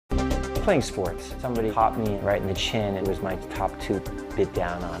playing sports. Somebody popped me right in the chin. It was my top tooth, bit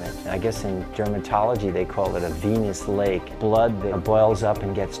down on it. I guess in dermatology they call it a venous lake. Blood that boils up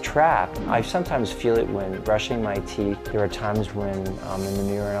and gets trapped. I sometimes feel it when brushing my teeth. There are times when I'm in the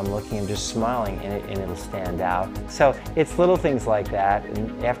mirror and I'm looking and just smiling and it'll stand out. So it's little things like that,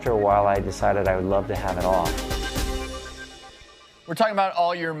 and after a while I decided I would love to have it off. We're talking about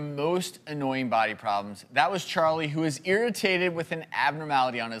all your most annoying body problems. That was Charlie, who is irritated with an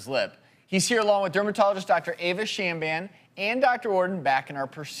abnormality on his lip. He's here along with dermatologist Dr. Ava Shamban and Dr. Orden back in our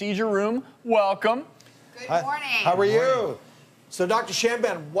procedure room. Welcome. Good morning. How are you? So, Dr.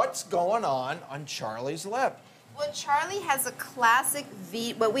 Shamban, what's going on Charlie's lip? Well, Charlie has a classic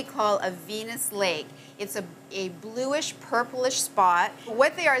what we call a venous lake. It's a bluish purplish spot.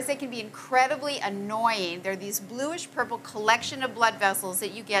 What they are is they can be incredibly annoying. They're these bluish purple collection of blood vessels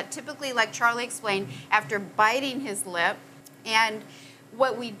that you get typically, like Charlie explained, after biting his lip. And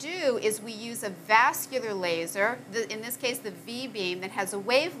what we do is we use a vascular laser, in this case the V-beam, that has a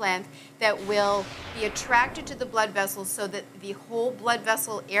wavelength that will be attracted to the blood vessels so that the whole blood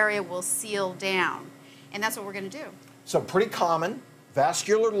vessel area will seal down. And that's what we're going to do. So pretty common,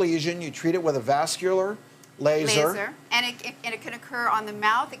 vascular lesion. You treat it with a vascular laser. And it can occur on the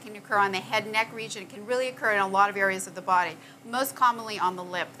mouth. It can occur on the head and neck region. It can really occur in a lot of areas of the body. Most commonly on the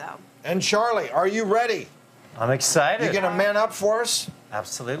lip, though. And Charlie, are you ready? I'm excited. You gonna man up for us?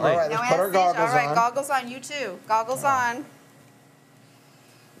 Absolutely. All right, let's put our goggles on. All right, goggles on. You too. Goggles on.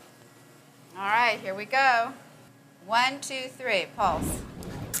 All right, here we go. 1, 2, 3. Pulse.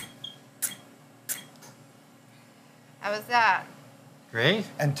 How was that? Great.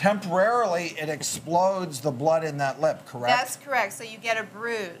 And temporarily, it explodes the blood in that lip, correct? That's correct. So you get a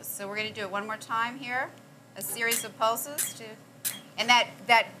bruise. So we're going to do it one more time here. A series of pulses. And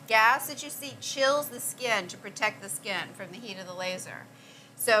that gas that you see chills the skin to protect the skin from the heat of the laser.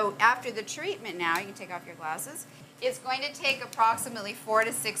 So after the treatment now, you can take off your glasses. It's going to take approximately 4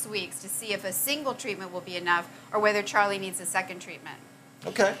 to 6 weeks to see if a single treatment will be enough or whether Charlie needs a second treatment.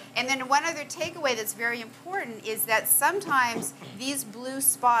 Okay. And then one other takeaway that's very important is that sometimes these blue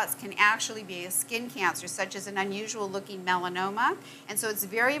spots can actually be a skin cancer, such as an unusual looking melanoma. And so it's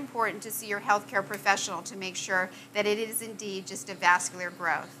very important to see your healthcare professional to make sure that it is indeed just a vascular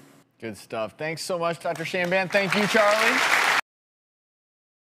growth. Good stuff. Thanks so much, Dr. Shamban. Thank you, Charlie.